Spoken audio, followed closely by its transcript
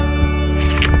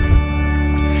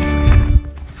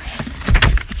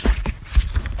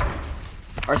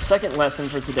Our second lesson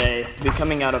for today will be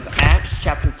coming out of Acts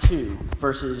chapter 2,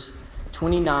 verses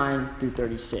 29 through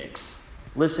 36.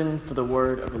 Listen for the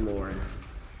word of the Lord.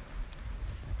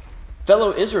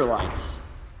 Fellow Israelites,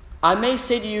 I may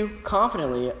say to you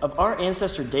confidently of our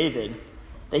ancestor David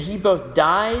that he both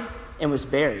died and was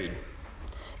buried,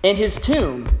 and his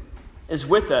tomb is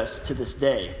with us to this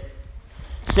day.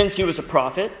 Since he was a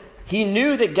prophet, he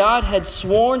knew that God had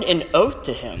sworn an oath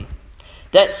to him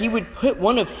that he would put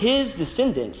one of his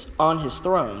descendants on his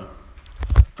throne.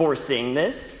 Foreseeing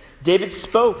this, David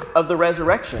spoke of the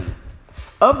resurrection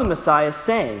of the Messiah,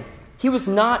 saying, he was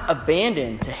not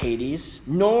abandoned to Hades,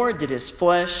 nor did his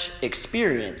flesh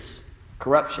experience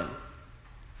corruption.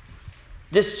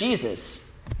 This Jesus,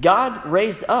 God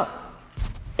raised up,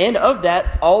 and of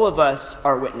that all of us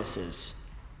are witnesses.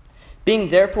 Being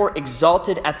therefore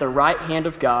exalted at the right hand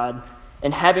of God,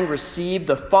 and having received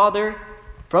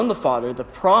from the Father the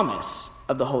promise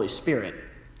of the Holy Spirit,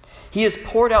 he has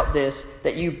poured out this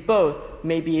that you both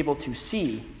may be able to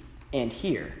see and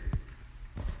hear.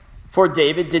 For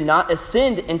David did not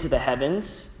ascend into the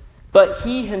heavens, but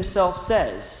he himself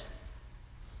says,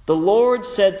 the Lord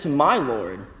said to my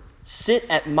Lord, sit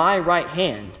at my right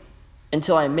hand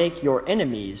until I make your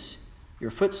enemies your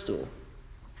footstool.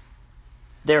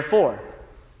 Therefore,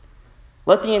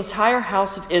 let the entire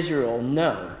house of Israel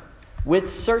know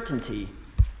with certainty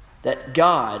that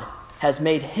God has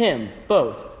made him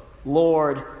both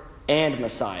Lord and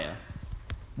Messiah,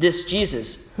 this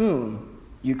Jesus whom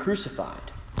you crucified.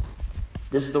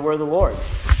 This is the word of the Lord.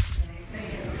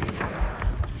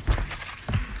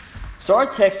 So our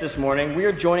text this morning, we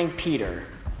are joining Peter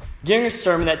during a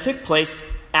sermon that took place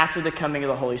after the coming of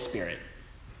the Holy Spirit.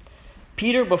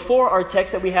 Peter, before our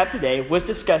text that we have today, was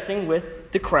discussing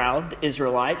with the crowd, the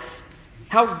Israelites,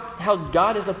 how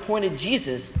God has appointed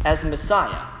Jesus as the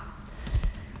Messiah.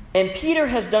 And Peter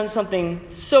has done something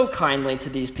so kindly to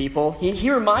these people. He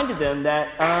reminded them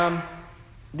that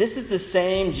this is the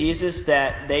same Jesus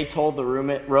that they told the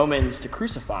Romans to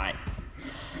crucify.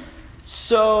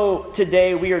 So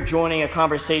today we are joining a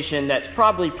conversation that's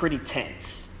probably pretty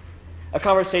tense. A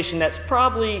conversation that's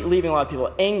probably leaving a lot of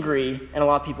people angry and a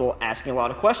lot of people asking a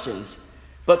lot of questions.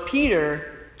 But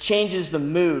Peter changes the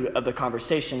mood of the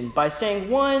conversation by saying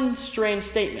one strange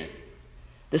statement.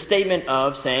 The statement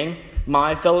of saying,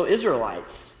 my fellow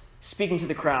Israelites, speaking to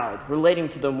the crowd, relating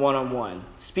to them one-on-one,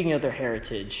 speaking of their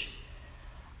heritage.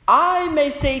 I may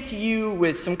say to you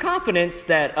with some confidence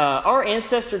that our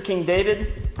ancestor, King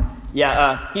David,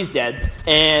 he's dead.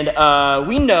 And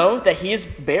we know that he is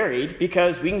buried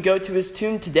because we can go to his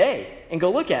tomb today and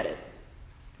go look at it.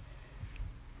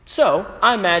 So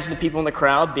I imagine the people in the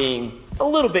crowd being a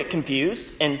little bit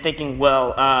confused and thinking,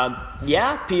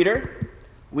 Peter,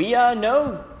 we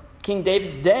know King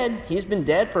David's dead. He's been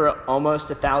dead for almost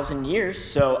 1,000 years.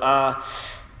 So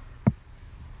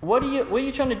what are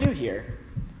you trying to do here?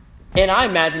 And I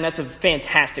imagine that's a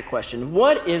fantastic question.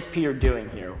 What is Peter doing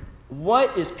here?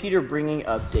 What is Peter bringing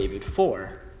up David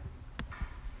for?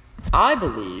 I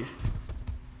believe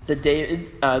that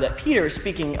Peter is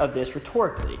speaking of this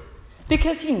rhetorically,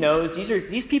 because he knows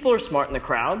these people are smart in the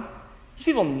crowd. These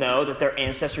people know that their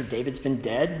ancestor David's been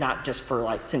dead, not just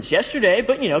for since yesterday,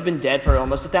 but been dead for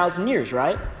almost 1,000 years,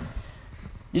 right?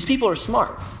 These people are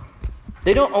smart.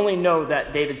 They don't only know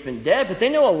that David's been dead, but they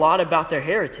know a lot about their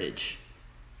heritage.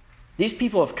 These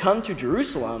people have come to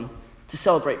Jerusalem to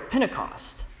celebrate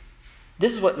Pentecost.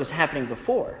 This is what was happening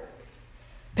before.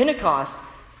 Pentecost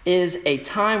is a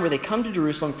time where they come to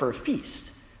Jerusalem for a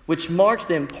feast, which marks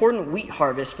the important wheat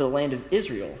harvest for the land of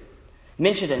Israel,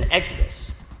 mentioned in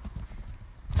Exodus.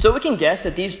 So we can guess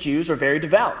that these Jews are very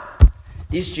devout.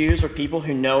 These Jews are people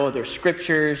who know their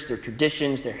scriptures, their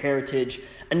traditions, their heritage,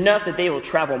 enough that they will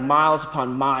travel miles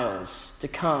upon miles to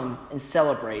come and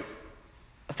celebrate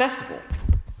a festival.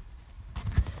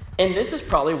 And this is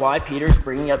probably why Peter's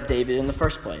bringing up David in the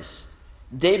first place.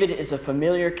 David is a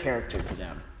familiar character to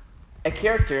them, a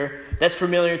character that's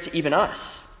familiar to even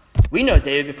us. We know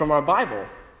David from our Bible,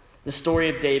 the story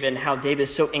of David and how David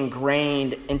is so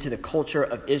ingrained into the culture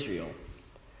of Israel.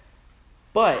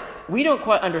 But we don't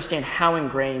quite understand how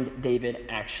ingrained David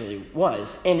actually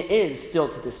was and is still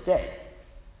to this day,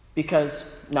 because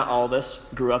not all of us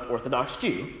grew up Orthodox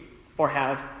Jew or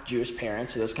have Jewish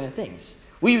parents or those kind of things.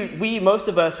 Most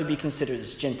of us would be considered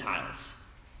as Gentiles.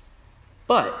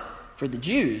 But for the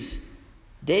Jews,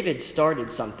 David started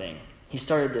something. He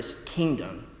started this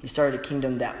kingdom. He started a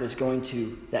kingdom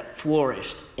that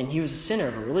flourished, and he was a center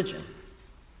of a religion.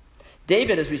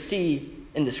 David, as we see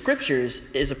in the scriptures,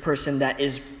 is a person that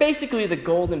is basically the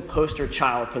golden poster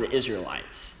child for the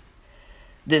Israelites.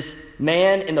 This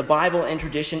man in the Bible and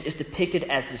tradition is depicted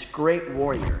as this great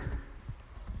warrior.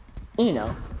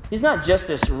 And, he's not just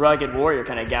this rugged warrior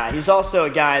kind of guy. He's also a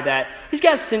guy he's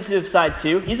got a sensitive side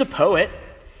too. He's a poet.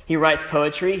 He writes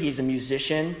poetry. He's a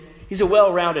musician. He's a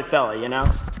well-rounded fella,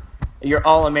 Your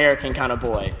all-American kind of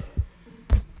boy.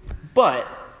 But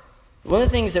one of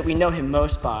the things that we know him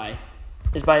most by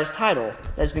is by his title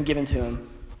that has been given to him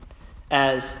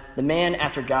as the man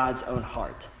after God's own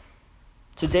heart.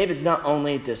 So David's not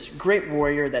only this great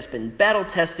warrior that's been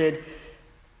battle-tested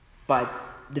by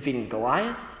defeating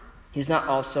Goliath, he's not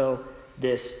also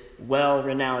this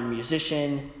well-renowned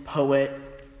musician, poet,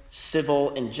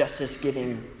 civil and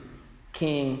justice-giving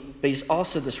king, but he's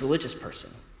also this religious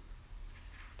person.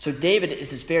 So David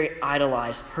is this very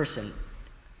idolized person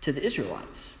to the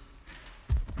Israelites.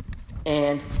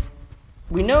 And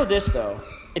we know this, though.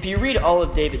 If you read all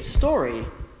of David's story,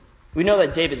 we know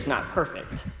that David's not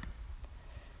perfect.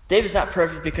 David's not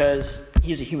perfect because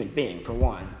he's a human being, for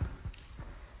one.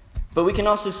 But we can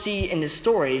also see in this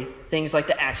story things like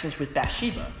the actions with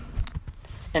Bathsheba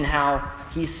and how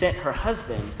he sent her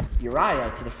husband,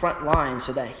 Uriah, to the front line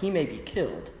so that he may be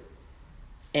killed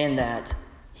and that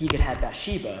he could have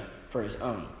Bathsheba for his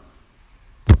own.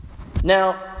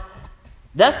 Now,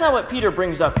 that's not what Peter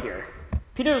brings up here.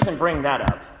 Peter doesn't bring that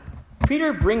up.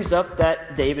 Peter brings up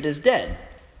that David is dead.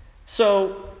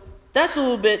 So that's a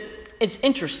little bit, it's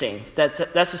interesting. That's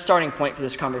the starting point for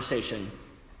this conversation.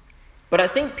 But I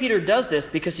think Peter does this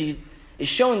because he is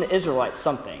showing the Israelites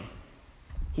something.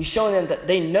 He's showing them that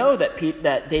they know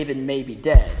that David may be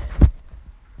dead,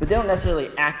 but they don't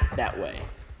necessarily act that way.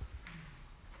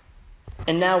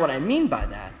 And now what I mean by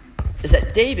that is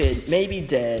that David may be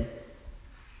dead,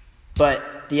 but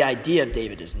the idea of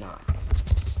David is not.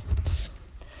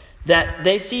 That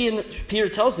they see, Peter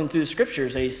tells them through the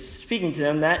scriptures, that he's speaking to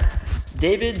them, that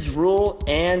David's rule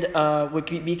would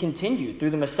be continued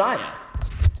through the Messiah.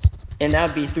 And that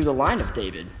would be through the line of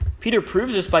David. Peter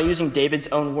proves this by using David's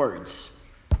own words.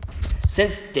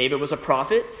 Since David was a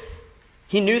prophet,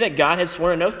 he knew that God had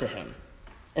sworn an oath to him,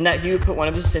 and that he would put one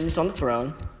of his descendants on the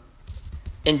throne.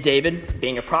 And David,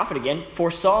 being a prophet again,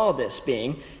 foresaw this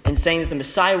being, and saying that the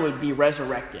Messiah would be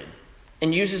resurrected,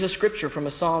 and uses a scripture from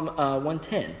Psalm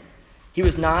 110. He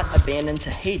was not abandoned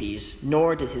to Hades,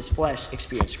 nor did his flesh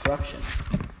experience corruption.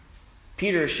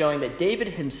 Peter is showing that David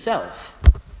himself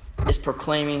is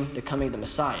proclaiming the coming of the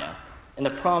Messiah and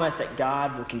the promise that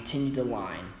God will continue the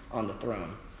line on the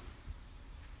throne.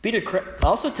 Peter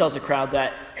also tells the crowd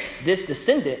that this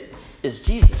descendant is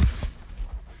Jesus,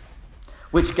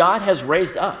 which God has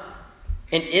raised up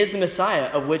and is the Messiah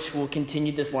of which will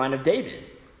continue this line of David.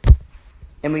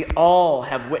 And we all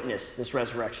have witnessed this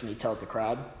resurrection, he tells the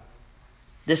crowd.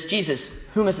 This Jesus,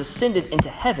 whom has ascended into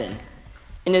heaven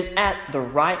and is at the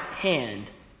right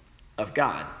hand of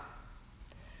God.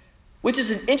 Which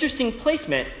is an interesting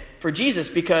placement for Jesus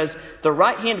because the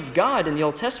right hand of God in the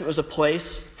Old Testament was a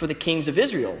place for the kings of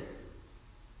Israel.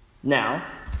 Now,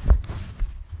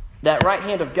 that right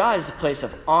hand of God is a place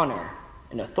of honor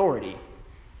and authority,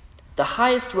 the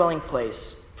highest dwelling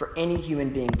place for any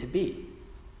human being to be.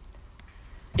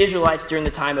 Israelites during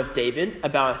the time of David,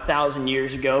 about 1,000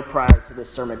 years ago, prior to this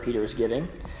sermon Peter is giving,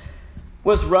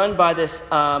 was run by this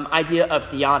idea of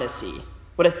theodicy.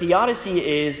 What a theodicy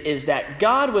is that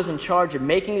God was in charge of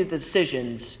making the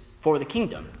decisions for the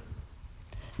kingdom.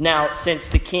 Now, since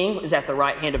the king is at the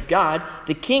right hand of God,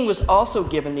 the king was also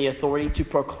given the authority to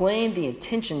proclaim the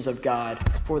intentions of God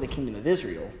for the kingdom of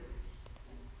Israel.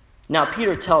 Now,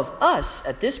 Peter tells us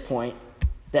at this point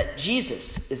that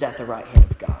Jesus is at the right hand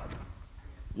of God,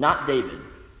 not David.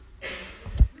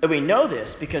 And we know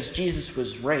this because Jesus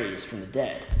was raised from the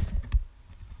dead,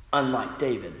 unlike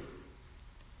David.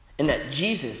 And that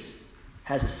Jesus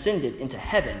has ascended into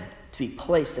heaven to be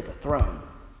placed at the throne,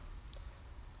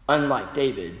 unlike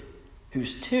David,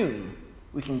 whose tomb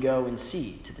we can go and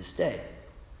see to this day.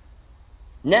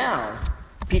 Now,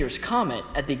 Peter's comment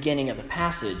at the beginning of the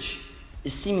passage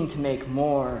is seeming to make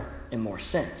more and more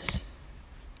sense.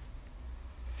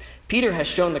 Peter has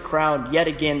shown the crowd yet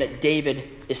again that David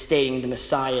is stating the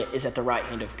Messiah is at the right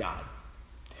hand of God,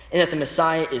 and that the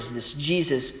Messiah is this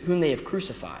Jesus whom they have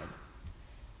crucified.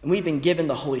 And we've been given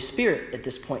the Holy Spirit at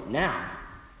this point now,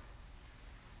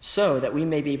 so that we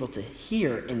may be able to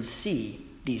hear and see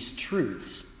these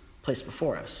truths placed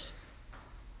before us.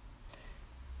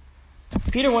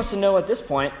 Peter wants to know at this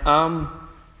point,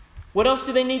 what else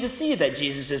do they need to see that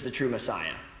Jesus is the true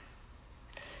Messiah?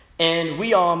 And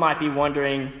we all might be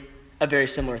wondering a very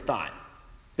similar thought.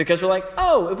 Because we're like,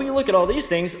 oh, if we look at all these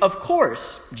things, of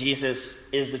course Jesus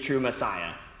is the true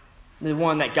Messiah, the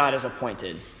one that God has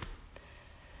appointed.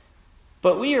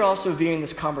 But we are also viewing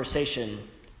this conversation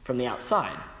from the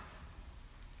outside.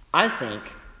 I think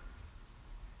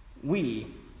we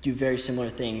do very similar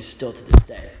things still to this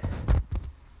day.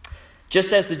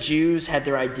 Just as the Jews had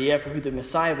their idea for who the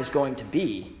Messiah was going to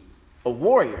be, a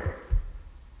warrior,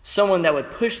 someone that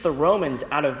would push the Romans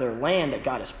out of their land that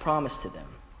God has promised to them.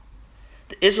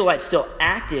 The Israelites still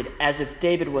acted as if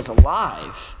David was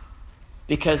alive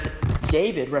because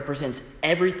David represents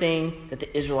everything that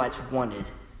the Israelites wanted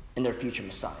in their future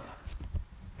Messiah.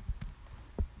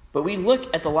 But we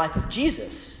look at the life of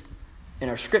Jesus in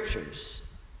our scriptures,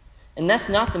 and that's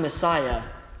not the Messiah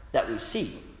that we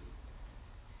see.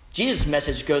 Jesus'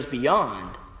 message goes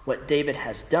beyond what David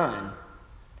has done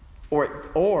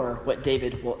or what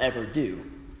David will ever do.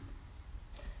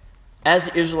 As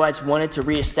the Israelites wanted to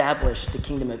reestablish the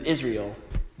kingdom of Israel,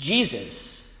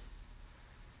 Jesus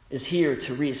is here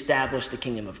to reestablish the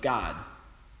kingdom of God.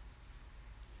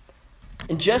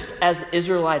 And just as the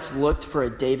Israelites looked for a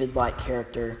David-like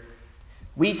character,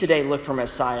 we today look for a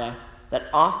Messiah that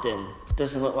often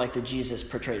doesn't look like the Jesus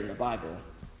portrayed in the Bible.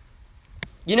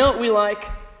 You know what we like?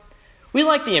 We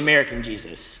like the American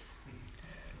Jesus.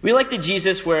 We like the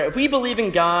Jesus where if we believe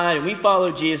in God and we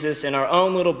follow Jesus in our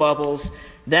own little bubbles,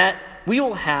 that we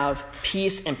will have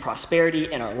peace and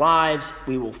prosperity in our lives.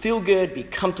 We will feel good, be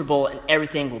comfortable, and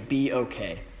everything will be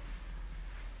okay.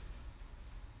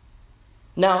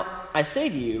 Now, I say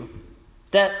to you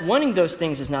that wanting those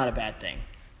things is not a bad thing.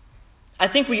 I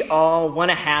think we all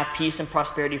want to have peace and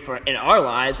prosperity in our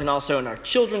lives and also in our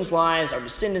children's lives, our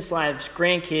descendants' lives,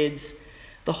 grandkids,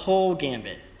 the whole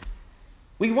gambit.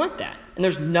 We want that, and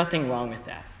there's nothing wrong with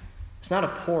that. It's not a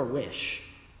poor wish.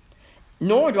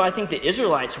 Nor do I think the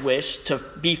Israelites' wish to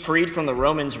be freed from the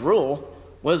Romans' rule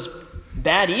was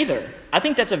bad either. I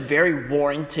think that's a very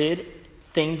warranted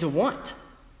thing to want.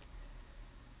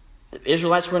 The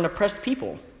Israelites were an oppressed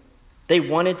people. They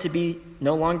wanted to be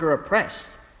no longer oppressed,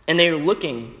 and they were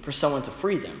looking for someone to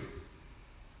free them.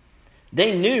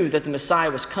 They knew that the Messiah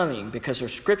was coming because their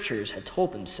scriptures had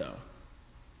told them so.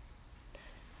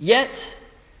 Yet,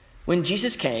 when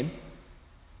Jesus came,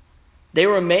 they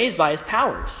were amazed by his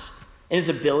powers and his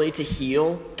ability to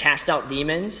heal, cast out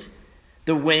demons.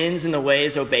 The winds and the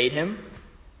waves obeyed him.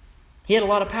 He had a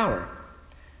lot of power.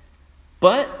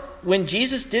 But when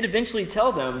Jesus did eventually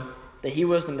tell them that he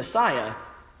was the Messiah,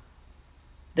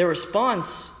 their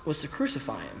response was to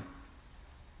crucify him.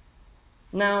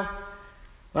 Now,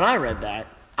 when I read that,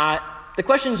 the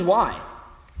question is why?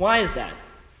 Why is that?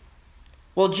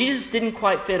 Well, Jesus didn't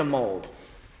quite fit a mold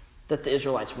that the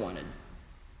Israelites wanted.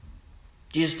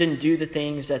 Jesus didn't do the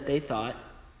things that they thought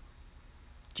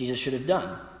Jesus should have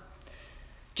done.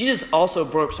 Jesus also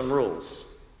broke some rules.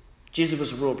 Jesus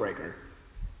was a rule breaker.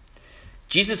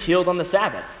 Jesus healed on the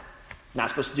Sabbath. Not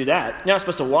supposed to do that. You're not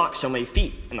supposed to walk so many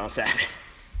feet on the Sabbath.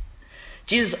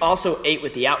 Jesus also ate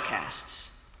with the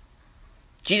outcasts.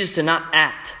 Jesus did not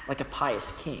act like a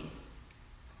pious king,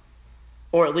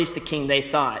 or at least the king they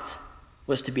thought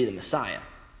was to be the Messiah.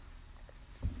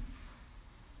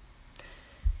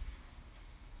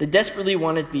 They desperately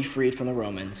wanted to be freed from the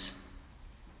Romans.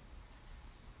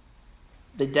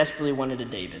 They desperately wanted a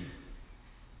David.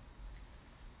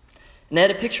 And they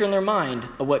had a picture in their mind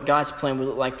of what God's plan would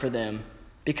look like for them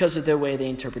because of the way they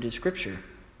interpreted Scripture.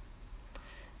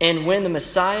 And when the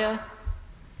Messiah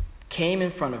came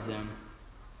in front of them,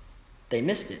 they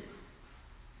missed it.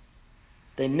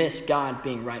 They missed God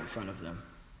being right in front of them.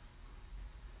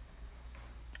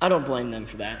 I don't blame them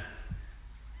for that.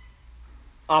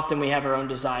 Often we have our own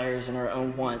desires and our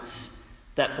own wants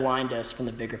that blind us from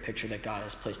the bigger picture that God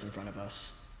has placed in front of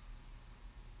us.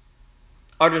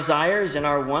 Our desires and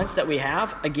our wants that we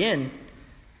have, again,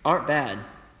 aren't bad,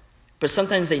 but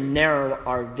sometimes they narrow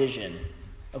our vision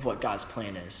of what God's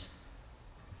plan is.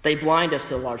 They blind us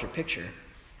to the larger picture.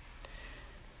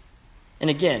 And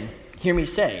again, hear me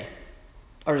say,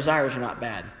 our desires are not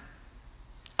bad.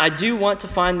 I do want to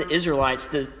find the Israelites,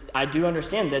 I do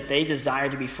understand that they desire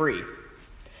to be free.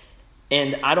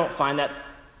 And I don't find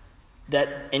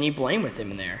that any blame with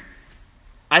them in there.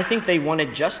 I think they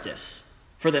wanted justice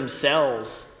for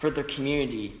themselves, for their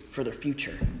community, for their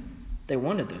future. They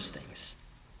wanted those things.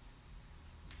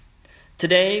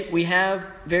 Today, we have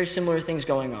very similar things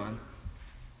going on.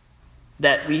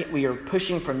 That we are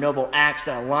pushing for noble acts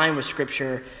that align with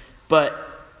Scripture,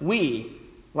 but we,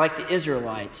 like the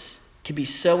Israelites, can be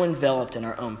so enveloped in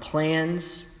our own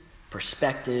plans,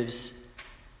 perspectives,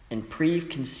 and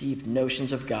preconceived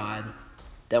notions of God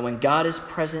that when God is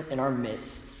present in our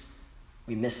midst,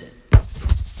 we miss it.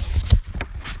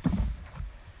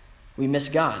 We miss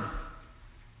God,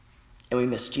 and we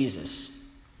miss Jesus.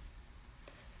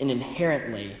 And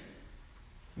inherently,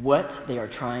 what they are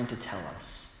trying to tell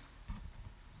us.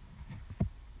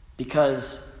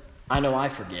 Because I know I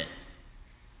forget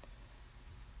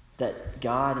that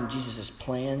God and Jesus'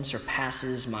 plan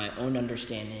surpasses my own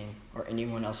understanding or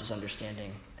anyone else's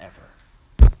understanding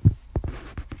ever.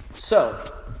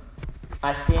 So,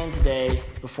 I stand today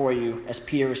before you as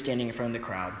Peter was standing in front of the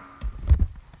crowd,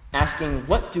 asking,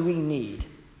 what do we need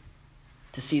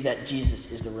to see that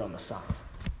Jesus is the real Messiah?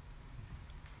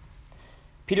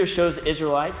 Peter shows the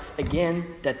Israelites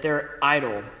again that their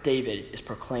idol, David, is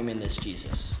proclaiming this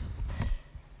Jesus.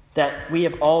 That we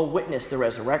have all witnessed the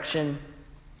resurrection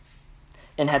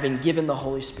and have been given the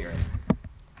Holy Spirit,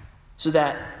 so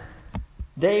that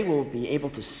they will be able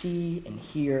to see and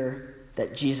hear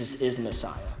that Jesus is the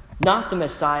Messiah. Not the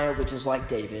Messiah which is like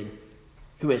David,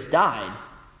 who has died,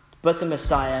 but the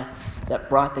Messiah that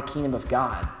brought the kingdom of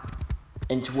God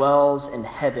and dwells in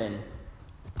heaven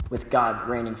with God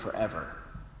reigning forever.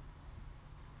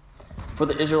 For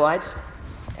the Israelites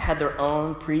had their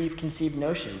own preconceived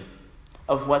notion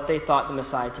of what they thought the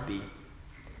Messiah to be,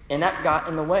 and that got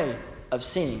in the way of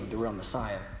seeing the real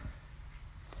Messiah.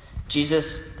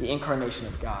 Jesus, the incarnation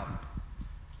of God.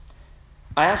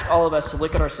 I ask all of us to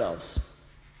look at ourselves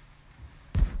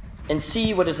and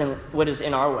see what is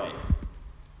in our way.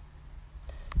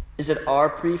 Is it our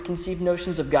preconceived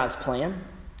notions of God's plan,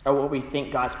 or what we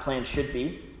think God's plan should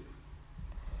be?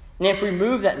 And if we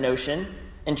remove that notion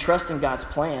and trust in God's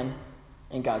plan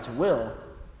and God's will,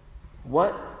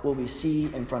 what will we see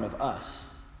in front of us?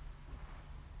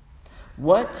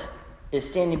 What is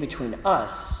standing between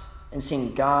us and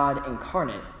seeing God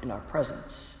incarnate in our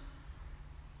presence?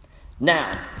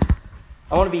 Now,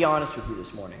 I want to be honest with you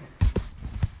this morning.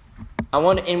 I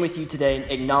want to end with you today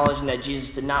acknowledging that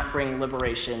Jesus did not bring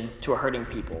liberation to a hurting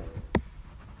people.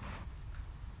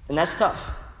 And that's tough.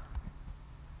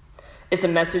 It's a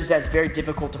message that's very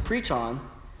difficult to preach on,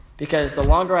 because the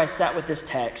longer I sat with this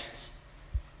text,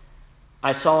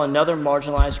 I saw another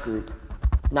marginalized group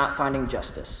not finding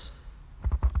justice.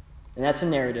 And that's a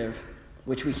narrative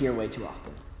which we hear way too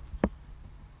often.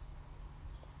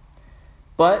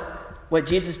 But what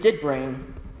Jesus did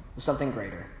bring was something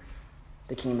greater: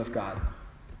 the kingdom of God.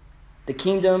 The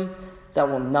kingdom that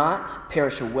will not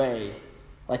perish away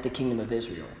like the kingdom of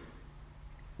Israel,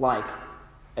 like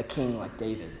a king like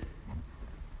David.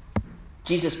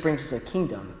 Jesus brings us a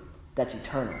kingdom that's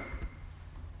eternal.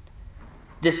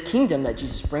 This kingdom that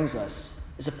Jesus brings us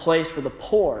is a place where the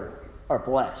poor are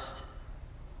blessed,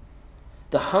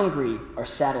 the hungry are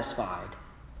satisfied,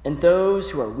 and those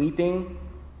who are weeping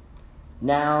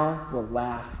now will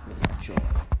laugh with joy.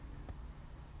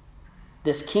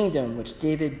 This kingdom which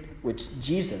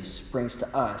Jesus brings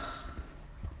to us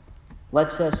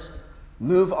lets us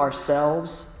move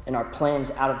ourselves and our plans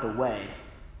out of the way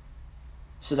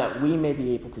so that we may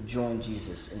be able to join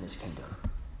Jesus in this kingdom.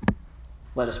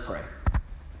 Let us pray.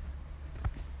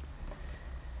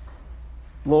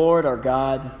 Lord, our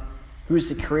God, who is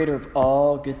the creator of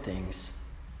all good things,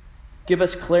 give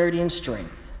us clarity and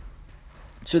strength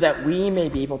so that we may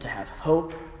be able to have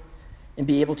hope and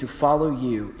be able to follow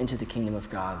you into the kingdom of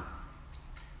God.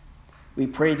 We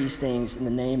pray these things in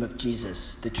the name of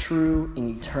Jesus, the true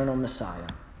and eternal Messiah.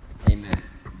 Amen.